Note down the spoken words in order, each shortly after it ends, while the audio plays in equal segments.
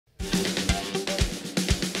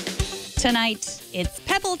Tonight, it's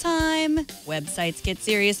Pebble time. Websites get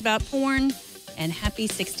serious about porn. And happy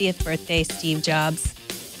 60th birthday, Steve Jobs.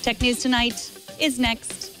 Tech News Tonight is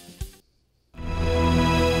next.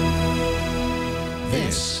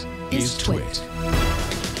 This is Twit.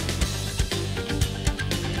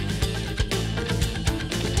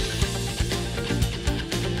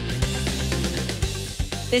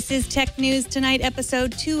 This is Tech News Tonight,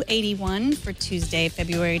 episode 281 for Tuesday,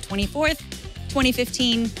 February 24th,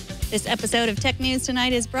 2015. This episode of Tech News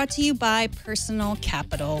Tonight is brought to you by Personal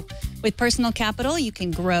Capital. With Personal Capital, you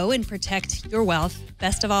can grow and protect your wealth.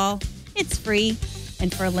 Best of all, it's free.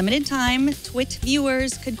 And for a limited time, Twit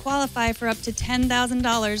viewers could qualify for up to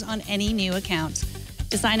 $10,000 on any new account.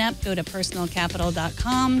 To sign up, go to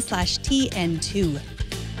personalcapital.com/TN2.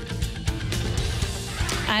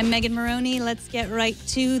 I'm Megan Morrone. Let's get right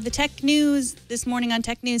to the tech news. This morning on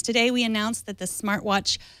Tech News Today, we announced that the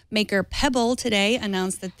smartwatch maker Pebble today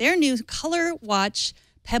announced that their new color watch,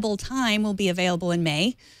 Pebble Time, will be available in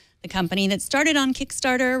May. The company that started on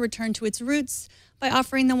Kickstarter returned to its roots by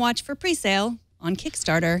offering the watch for pre-sale on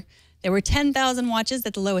Kickstarter. There were 10,000 watches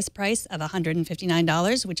at the lowest price of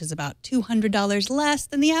 $159, which is about $200 less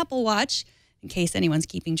than the Apple Watch, in case anyone's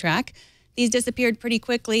keeping track. These disappeared pretty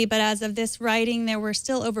quickly, but as of this writing, there were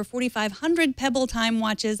still over 4,500 Pebble Time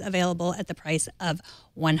watches available at the price of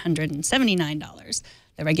 $179.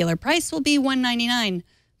 The regular price will be $199.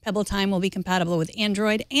 Pebble Time will be compatible with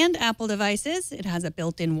Android and Apple devices. It has a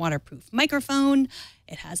built-in waterproof microphone.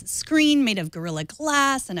 It has a screen made of Gorilla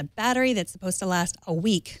Glass and a battery that's supposed to last a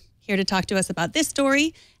week. Here to talk to us about this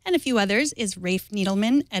story and a few others is Rafe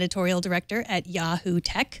Needleman, editorial director at Yahoo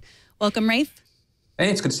Tech. Welcome, Rafe. Hey,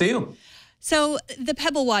 it's good to see you. So the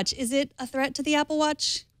Pebble Watch, is it a threat to the Apple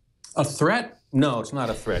Watch? A threat? No, it's not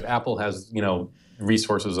a threat. Apple has,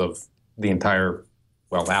 resources of the entire,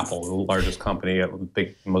 Apple, the largest company, the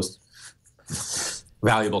big, most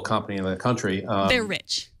valuable company in the country. They're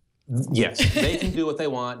rich. Yes, they can do what they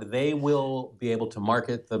want. They will be able to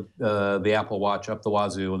market the Apple Watch up the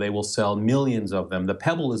wazoo. They will sell millions of them. The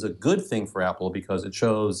Pebble is a good thing for Apple because it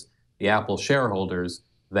shows the Apple shareholders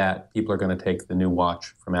that people are going to take the new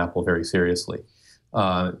watch from Apple very seriously.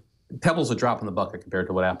 Pebble's a drop in the bucket compared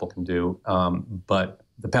to what Apple can do, but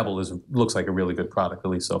the Pebble looks like a really good product, at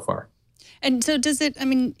least so far. And so is it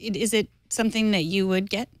something that you would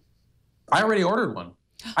get? I already ordered one.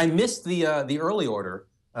 I missed the early order,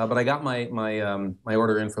 but I got my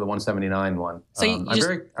order in for the 179 one. So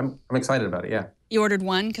I'm excited about it, yeah. You ordered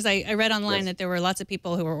one? Because I read online Yes. that there were lots of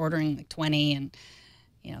people who were ordering like 20 and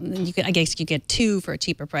I guess you get two for a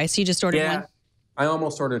cheaper price. So you just ordered one? I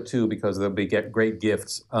almost ordered two because they'll be great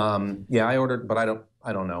gifts. I ordered, but I don't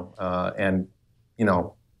know.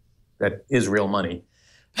 That is real money.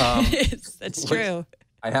 That's true.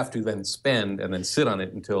 I have to then spend and then sit on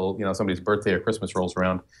it until somebody's birthday or Christmas rolls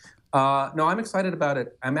around. No, I'm excited about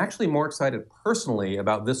it. I'm actually more excited personally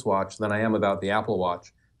about this watch than I am about the Apple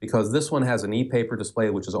Watch because this one has an e-paper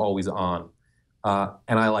display which is always on,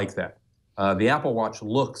 and I like that. The Apple Watch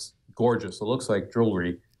looks gorgeous. It looks like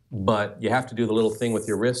jewelry, but you have to do the little thing with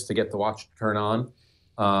your wrist to get the watch to turn on.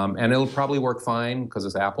 And it'll probably work fine because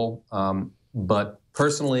it's Apple. But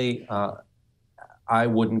personally, I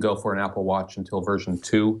wouldn't go for an Apple Watch until version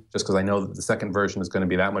 2, just because I know that the second version is going to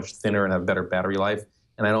be that much thinner and have better battery life.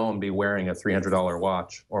 And I don't want to be wearing a $300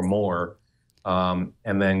 watch or more and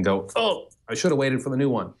then go, oh, I should have waited for the new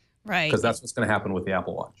one. Right. Because that's what's going to happen with the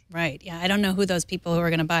Apple Watch. Right. Yeah. I don't know who those people who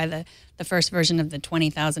are going to buy the first version of the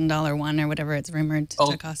 $20,000 one or whatever it's rumored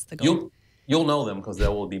to cost the gold. You'll know them because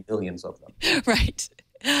there will be millions of them. Right.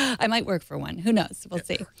 I might work for one. Who knows? We'll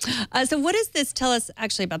see. So what does this tell us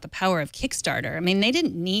actually about the power of Kickstarter? I mean, they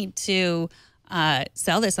didn't need to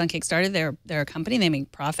sell this on Kickstarter. They're a company. They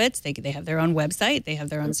make profits. They have their own website. They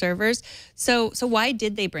have their own servers. So why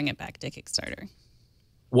did they bring it back to Kickstarter?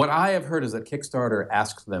 What I have heard is that Kickstarter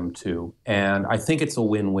asked them to, and I think it's a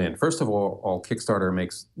win-win. First of all Kickstarter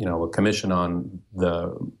makes a commission on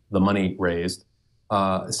the money raised.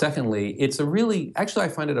 Secondly, it's actually I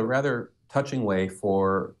find it a rather touching way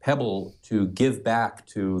for Pebble to give back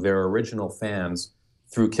to their original fans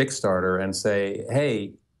through Kickstarter and say,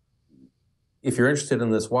 hey, if you're interested in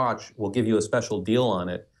this watch, we'll give you a special deal on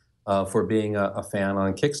it for being a fan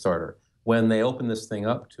on Kickstarter. When they open this thing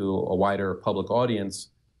up to a wider public audience,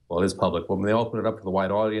 well, it is public, but when they open it up to the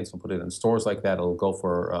wide audience and put it in stores like that, it'll go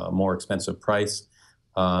for a more expensive price.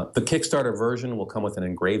 The Kickstarter version will come with an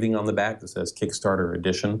engraving on the back that says Kickstarter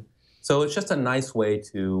Edition. So it's just a nice way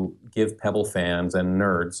to give Pebble fans and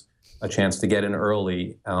nerds a chance to get in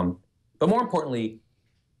early. But more importantly,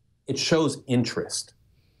 it shows interest.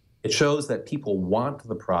 It shows that people want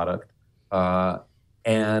the product.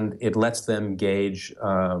 and it lets them gauge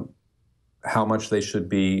how much they should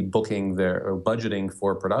be booking or budgeting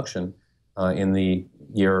for production in the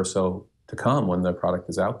year or so to come when the product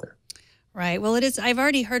is out there. Right. Well, it is. I've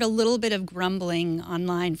already heard a little bit of grumbling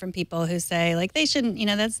online from people who say, like, they shouldn't,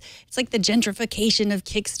 it's like the gentrification of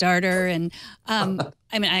Kickstarter. And I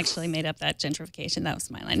mean, I actually made up that gentrification. That was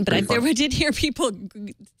my line. But I did hear people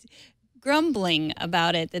grumbling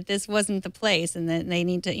about it, that this wasn't the place and that they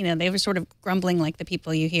need to, they were sort of grumbling like the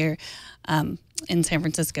people you hear in San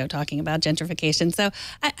Francisco talking about gentrification. So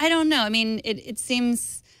I don't know. I mean, it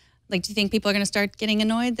seems like, do you think people are going to start getting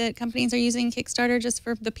annoyed that companies are using Kickstarter just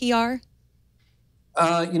for the PR?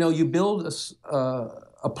 You build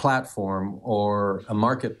a platform or a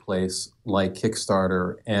marketplace like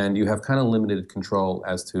Kickstarter, and you have kind of limited control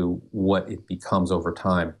as to what it becomes over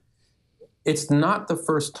time. It's not the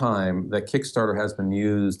first time that Kickstarter has been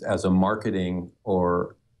used as a marketing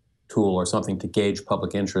or tool or something to gauge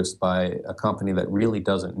public interest by a company that really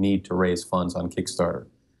doesn't need to raise funds on Kickstarter.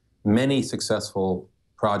 Many successful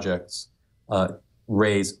projects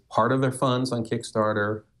raise part of their funds on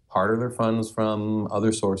Kickstarter, part of their funds from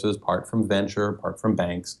other sources, part from venture, part from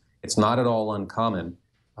banks. It's not at all uncommon,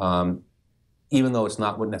 even though it's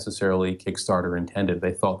not what necessarily Kickstarter intended.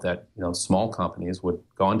 They thought that small companies would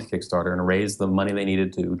go onto Kickstarter and raise the money they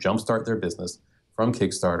needed to jumpstart their business from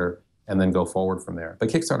Kickstarter and then go forward from there. But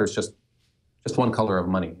Kickstarter is just one color of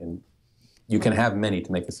money, and you can have many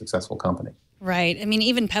to make a successful company. Right. I mean,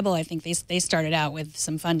 even Pebble, I think they started out with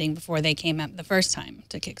some funding before they came out the first time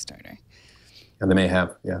to Kickstarter. And they may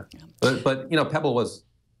have, yeah. But Pebble was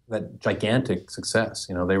that gigantic success.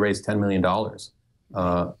 They raised $10 million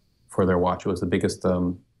for their watch. It was the biggest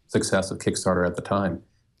success of Kickstarter at the time.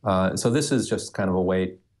 So this is just kind of a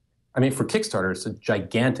way. I mean, for Kickstarter, it's a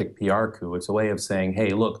gigantic PR coup. It's a way of saying, hey,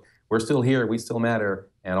 look, we're still here, we still matter,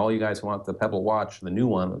 and all you guys who want the Pebble watch, the new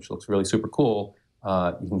one, which looks really super cool,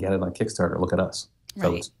 you can get it on Kickstarter. Look at us. Right.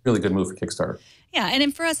 So it's a really good move for Kickstarter. Yeah,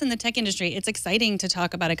 and for us in the tech industry, it's exciting to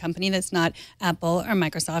talk about a company that's not Apple or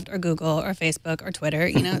Microsoft or Google or Facebook or Twitter.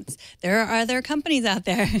 There are other companies out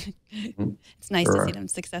there. It's nice to see them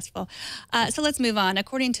successful. So let's move on.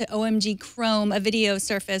 According to OMG Chrome, a video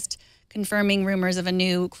surfaced confirming rumors of a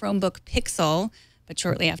new ChromeBook Pixel. But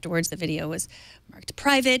shortly afterwards, the video was marked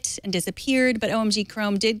private and disappeared. But OMG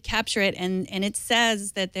Chrome did capture it, and it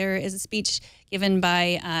says that there is a speech given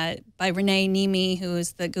by Renee Nemi, who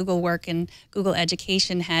is the Google Work and Google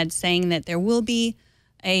Education head, saying that there will be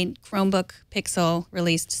a ChromeBook Pixel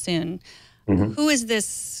released soon. Mm-hmm. Who is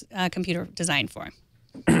this computer designed for?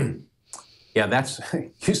 Yeah,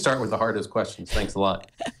 you start with the hardest questions. Thanks a lot.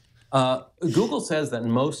 Google says that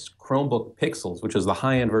most ChromeBook Pixels, which is the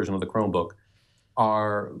high-end version of the Chromebook,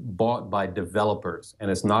 are bought by developers,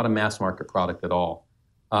 and it's not a mass market product at all.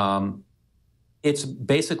 It's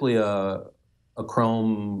basically a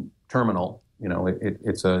Chrome terminal.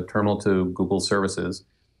 It's a terminal to Google services.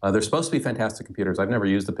 They're supposed to be fantastic computers. I've never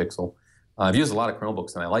used the Pixel. I've used a lot of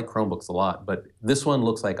Chromebooks, and I like Chromebooks a lot, but this one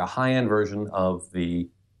looks like a high-end version of their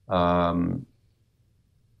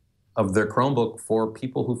Chromebook for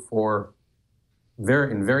people who,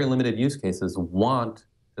 in very limited use cases, want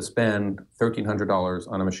to spend $1,300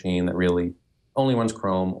 on a machine that really only runs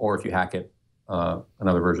Chrome, or if you hack it,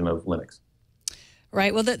 another version of Linux.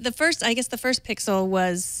 Right. Well, the first Pixel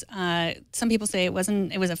was, some people say it was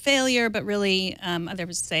a failure, but really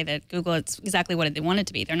others say that Google, it's exactly what they want it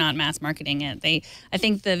to be. They're not mass marketing it. I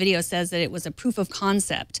think the video says that it was a proof of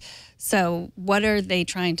concept. So what are they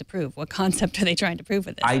trying to prove? What concept are they trying to prove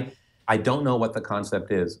with this? I don't know what the concept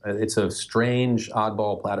is. It's a strange,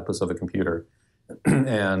 oddball platypus of a computer.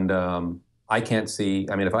 And I can't see.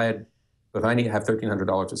 I mean, if I have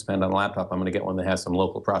 $1,300 to spend on a laptop, I'm going to get one that has some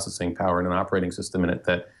local processing power and an operating system in it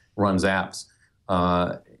that runs apps.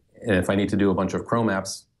 And if I need to do a bunch of Chrome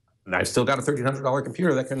apps, I've still got a $1,300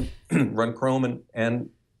 computer that can run Chrome and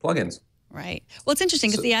plugins. Right. Well, it's interesting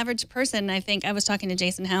because the average person, I think, I was talking to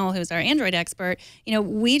Jason Howell, who's our Android expert,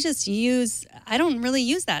 we just I don't really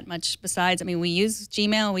use that much besides, we use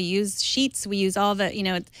Gmail, we use Sheets, we use all the,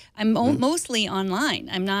 I'm mostly online.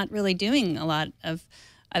 I'm not really doing a lot of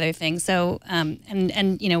other things. So,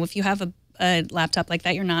 if you have a laptop like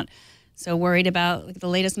that, you're not so worried about the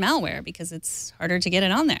latest malware because it's harder to get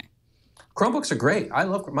it on there. Chromebooks are great. I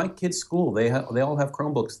love my kids' school. They all have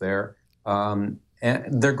Chromebooks there.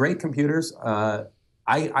 And they're great computers. I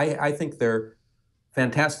think they're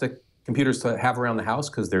fantastic computers to have around the house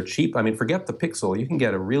because they're cheap. I mean, forget the Pixel. You can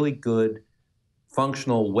get a really good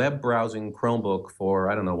functional web browsing Chromebook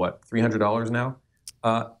for, I don't know what, $300 now?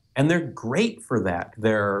 And they're great for that.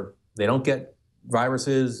 They don't get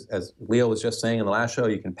viruses, as Leo was just saying in the last show,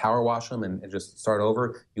 you can power wash them and just start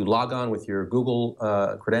over. You log on with your Google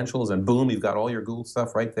credentials, and boom, you've got all your Google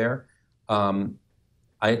stuff right there.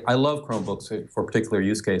 I love Chromebooks for particular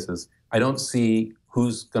use cases. I don't see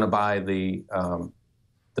who's going to buy the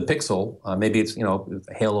Pixel. Maybe it's a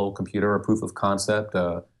Halo computer, a proof of concept,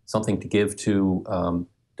 something to give to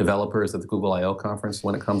developers at the Google I/O conference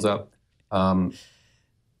when it comes up.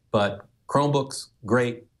 But Chromebooks,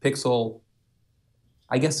 great. Pixel,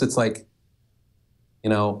 I guess it's like, I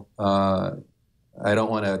don't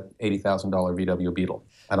want a $80,000 VW Beetle.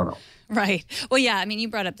 I don't know. Right. Well, yeah, I mean, you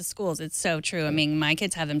brought up the schools. It's so true. I mean, my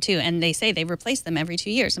kids have them too, and they say they replace them every 2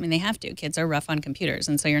 years. I mean, they have to. Kids are rough on computers,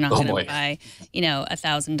 and so you're not going to buy,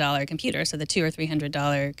 $1,000 computer. So the $200 or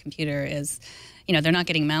 $300 computer is, they're not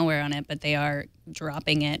getting malware on it, but they are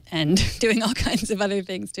dropping it and doing all kinds of other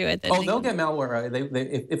things to it. They'll get malware.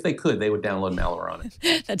 If they could, they would download malware on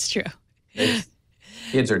it. That's true.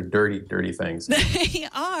 Kids are dirty, dirty things. They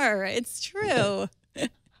are. It's true.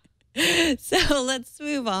 So let's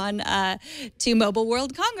move on to Mobile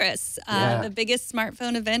World Congress, the biggest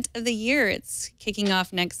smartphone event of the year. It's kicking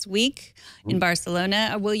off next week in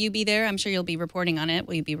Barcelona. Will you be there? I'm sure you'll be reporting on it.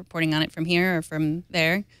 Will you be reporting on it from here or from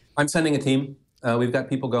there? I'm sending a team. We've got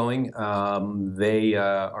people going. They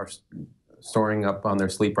are storing up on their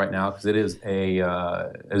sleep right now because it is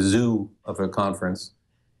a zoo of a conference.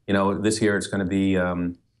 This year it's going to be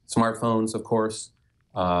smartphones, of course.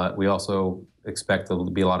 We also expect there to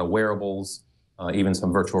be a lot of wearables, even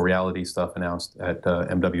some virtual reality stuff announced at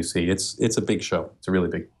MWC. It's a big show.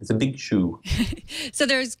 It's a big shoe. So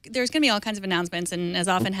there's going to be all kinds of announcements, and as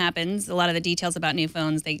often happens, a lot of the details about new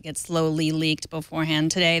phones, they get slowly leaked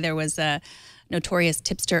beforehand. Today there was notorious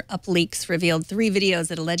tipster UpLeaks revealed 3 videos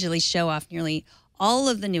that allegedly show off nearly all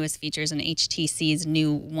of the newest features in HTC's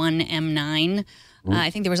new One M9.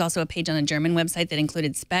 I think there was also a page on a German website that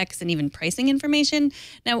included specs and even pricing information.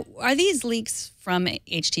 Now, are these leaks from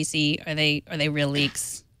HTC? Are they real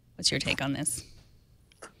leaks? What's your take on this?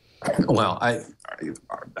 Well,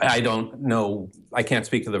 I don't know. I can't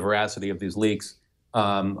speak to the veracity of these leaks.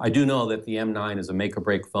 I do know that the M9 is a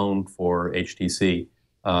make-or-break phone for HTC.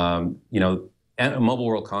 Mobile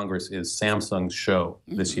World Congress is Samsung's show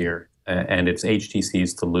this year, and it's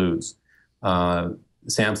HTC's to lose.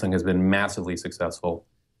 Samsung has been massively successful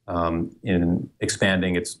in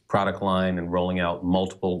expanding its product line and rolling out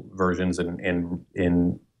multiple versions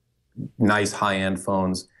in nice high-end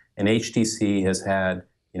phones. And HTC has had,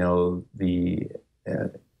 the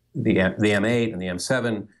M8 and the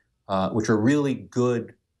M7, which are really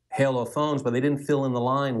good Halo phones, but they didn't fill in the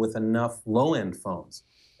line with enough low-end phones.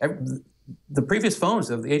 The previous phones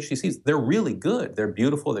of the HTCs, they're really good. They're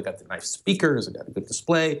beautiful. They've got the nice speakers. They've got a good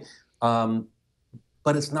display.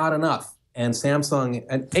 But it's not enough. And Samsung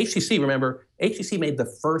and HTC, remember, HTC made the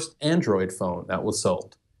first Android phone that was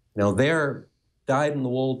sold. They're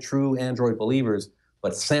dyed-in-the-wool true Android believers,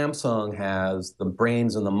 but Samsung has the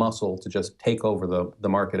brains and the muscle to just take over the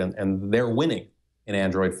market, and they're winning in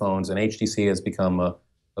Android phones, and HTC has become a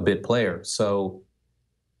big player. So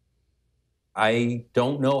I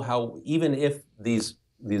don't know how, even if these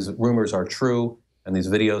rumors are true and these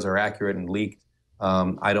videos are accurate and leaked,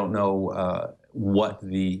 I don't know what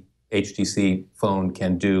the HTC phone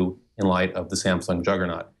can do in light of the Samsung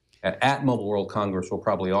juggernaut. At Mobile World Congress, we'll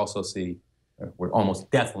probably also see, we're almost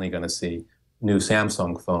definitely going to see new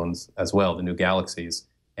Samsung phones as well, the new Galaxies.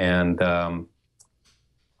 And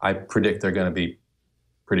I predict they're going to be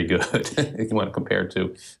pretty good if you want to compare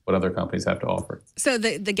to what other companies have to offer. So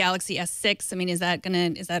the Galaxy S6, I mean, is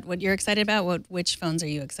that what you're excited about? Which phones are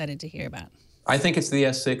you excited to hear about? I think it's the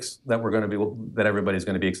S6 that everybody's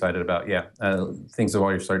going to be excited about. Yeah, things have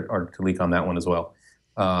already started to leak on that one as well.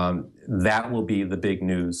 That will be the big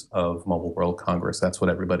news of Mobile World Congress. That's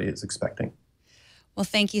what everybody is expecting. Well,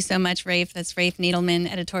 thank you so much, Rafe. That's Rafe Needleman,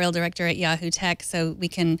 editorial director at Yahoo Tech. So we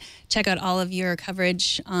can check out all of your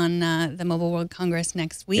coverage on the Mobile World Congress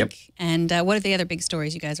next week. Yep. And what are the other big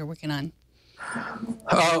stories you guys are working on?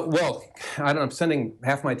 Well, I'm sending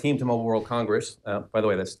half my team to Mobile World Congress. By the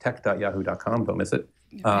way, that's tech.yahoo.com. Don't miss it.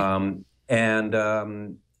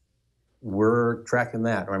 Right. We're tracking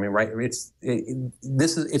that. I mean, right? It's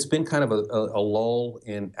been kind of a lull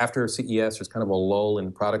in after CES. There's kind of a lull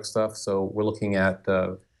in product stuff. So we're looking at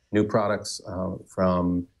new products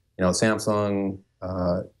from Samsung,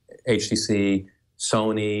 HTC,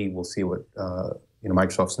 Sony. We'll see what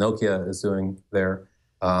Microsoft's Nokia is doing there.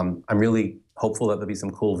 I'm really hopeful that there'll be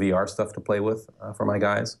some cool VR stuff to play with for my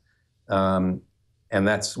guys. And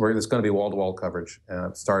that's where there's going to be wall-to-wall coverage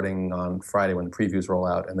starting on Friday when the previews roll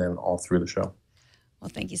out and then all through the show. Well,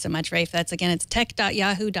 thank you so much, Rafe. It's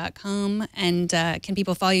tech.yahoo.com. And can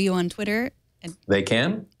people follow you on Twitter? They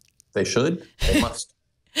can. They should. They must.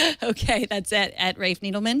 Okay, that's at Rafe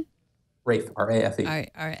Needleman. Rafe, R-A-F-E. All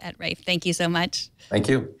right, at Rafe. Thank you so much. Thank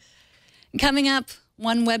you. Coming up,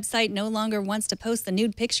 one website no longer wants to post the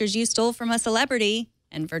nude pictures you stole from a celebrity,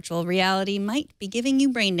 and virtual reality might be giving you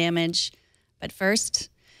brain damage. But first,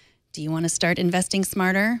 do you want to start investing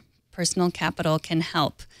smarter? Personal Capital can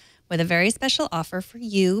help with a very special offer for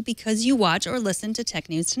you because you watch or listen to Tech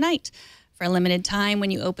News Tonight. For a limited time,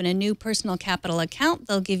 when you open a new Personal Capital account,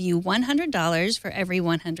 they'll give you $100 for every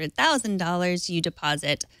 $100,000 you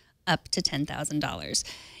deposit, up to $10,000.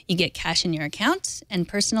 You get cash in your account and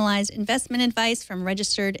personalized investment advice from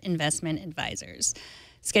registered investment advisors.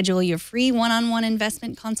 Schedule your free one-on-one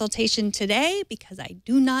investment consultation today because I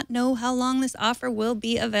do not know how long this offer will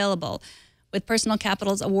be available. With Personal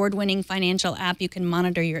Capital's award-winning financial app, you can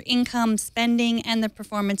monitor your income, spending, and the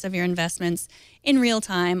performance of your investments in real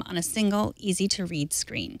time on a single, easy-to-read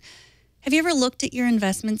screen. Have you ever looked at your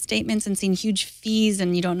investment statements and seen huge fees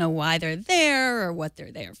and you don't know why they're there or what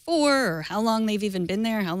they're there for or how long they've even been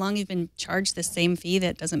there, how long you've been charged the same fee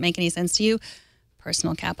that doesn't make any sense to you?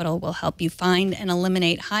 Personal Capital will help you find and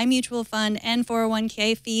eliminate high mutual fund and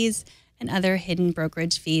 401k fees and other hidden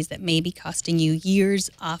brokerage fees that may be costing you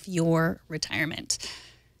years off your retirement.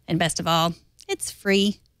 And best of all, it's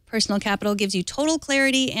free. Personal Capital gives you total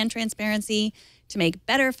clarity and transparency to make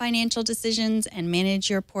better financial decisions and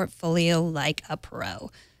manage your portfolio like a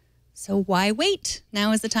pro. So why wait?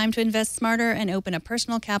 Now is the time to invest smarter and open a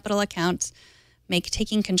Personal Capital account. Make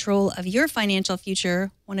taking control of your financial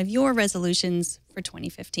future one of your resolutions for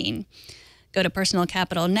 2015. Go to Personal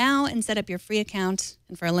Capital now and set up your free account.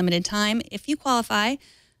 And for a limited time, if you qualify,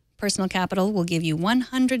 Personal Capital will give you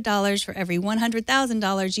 $100 for every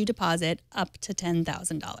 $100,000 you deposit, up to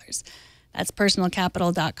 $10,000. That's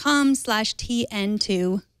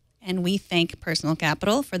personalcapital.com/TN2. And we thank Personal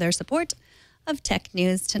Capital for their support of Tech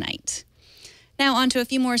News Tonight. Now on to a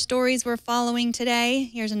few more stories we're following today.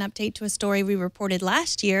 Here's an update to a story we reported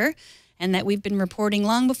last year and that we've been reporting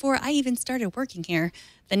long before I even started working here.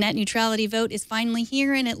 The net neutrality vote is finally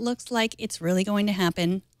here, and it looks like it's really going to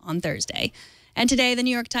happen on Thursday. And today, the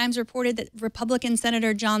New York Times reported that Republican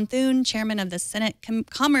Senator John Thune, chairman of the Senate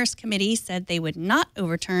Commerce Committee, said they would not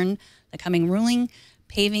overturn the coming ruling,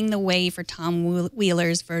 paving the way for Tom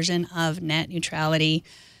Wheeler's version of net neutrality.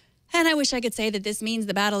 And I wish I could say that this means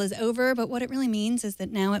the battle is over, but what it really means is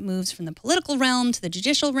that now it moves from the political realm to the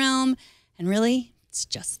judicial realm, and really, it's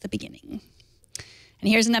just the beginning. And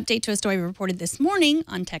here's an update to a story we reported this morning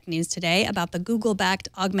on Tech News Today about the Google-backed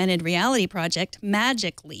augmented reality project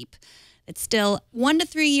Magic Leap. It's still 1 to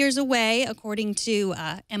 3 years away, according to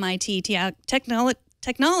MIT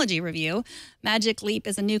Technology Review. Magic Leap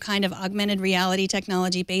is a new kind of augmented reality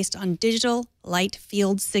technology based on digital light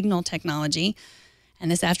field signal technology. And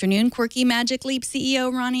this afternoon, quirky Magic Leap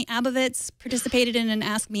CEO Ronnie Abovitz participated in an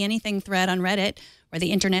Ask Me Anything thread on Reddit, where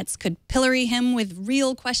the internets could pillory him with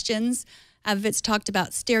real questions. Abovitz talked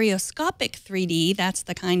about stereoscopic 3D. That's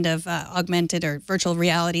the kind of augmented or virtual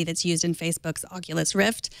reality that's used in Facebook's Oculus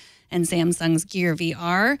Rift and Samsung's Gear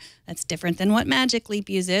VR. That's different than what Magic Leap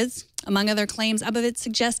uses. Among other claims, Abovitz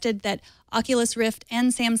suggested that Oculus Rift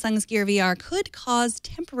and Samsung's Gear VR could cause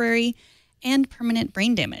temporary and permanent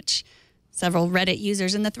brain damage. Several Reddit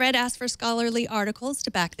users in the thread asked for scholarly articles to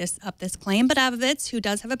back this claim, but Abovitz, who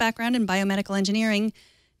does have a background in biomedical engineering,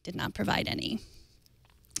 did not provide any.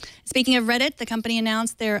 Speaking of Reddit, the company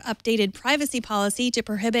announced their updated privacy policy to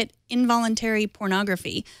prohibit involuntary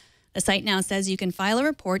pornography. The site now says you can file a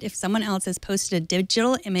report if someone else has posted a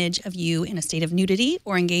digital image of you in a state of nudity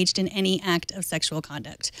or engaged in any act of sexual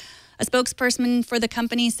conduct. A spokesperson for the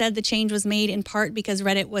company said the change was made in part because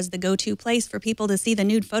Reddit was the go-to place for people to see the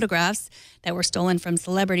nude photographs that were stolen from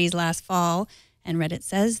celebrities last fall, and Reddit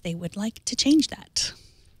says they would like to change that.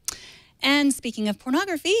 And speaking of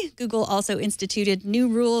pornography, Google also instituted new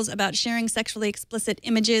rules about sharing sexually explicit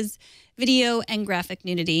images, video, and graphic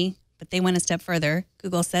nudity. But they went a step further.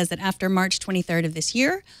 Google says that after March 23rd of this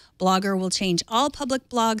year, Blogger will change all public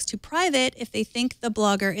blogs to private if they think the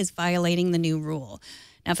blogger is violating the new rule.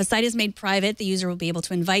 Now, if a site is made private, the user will be able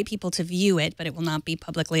to invite people to view it, but it will not be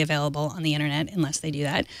publicly available on the internet unless they do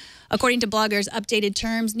that. According to Blogger's updated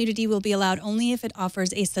terms, nudity will be allowed only if it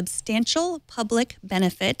offers a substantial public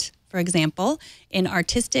benefit, for example, in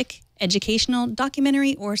artistic, educational,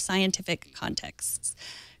 documentary, or scientific contexts.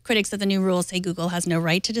 Critics of the new rule say Google has no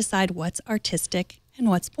right to decide what's artistic and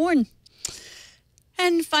what's porn.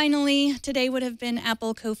 And finally, today would have been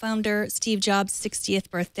Apple co-founder Steve Jobs' 60th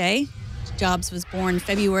birthday. Jobs was born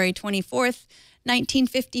February 24th,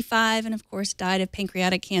 1955, and of course died of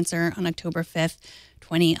pancreatic cancer on October 5th,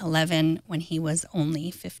 2011, when he was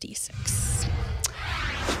only 56.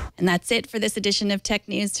 And that's it for this edition of Tech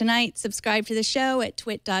News Tonight. Subscribe to the show at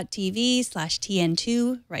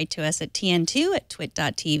twit.tv/TN2. Write to us at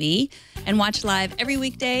TN2@twit.tv. And watch live every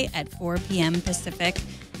weekday at 4 p.m. Pacific.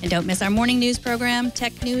 And don't miss our morning news program,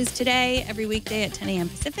 Tech News Today, every weekday at 10 a.m.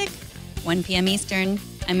 Pacific, 1 p.m. Eastern.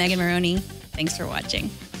 I'm Megan Morrone. Thanks for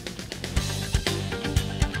watching.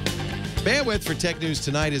 Bandwidth for Tech News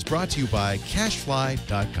Tonight is brought to you by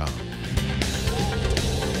Cashfly.com.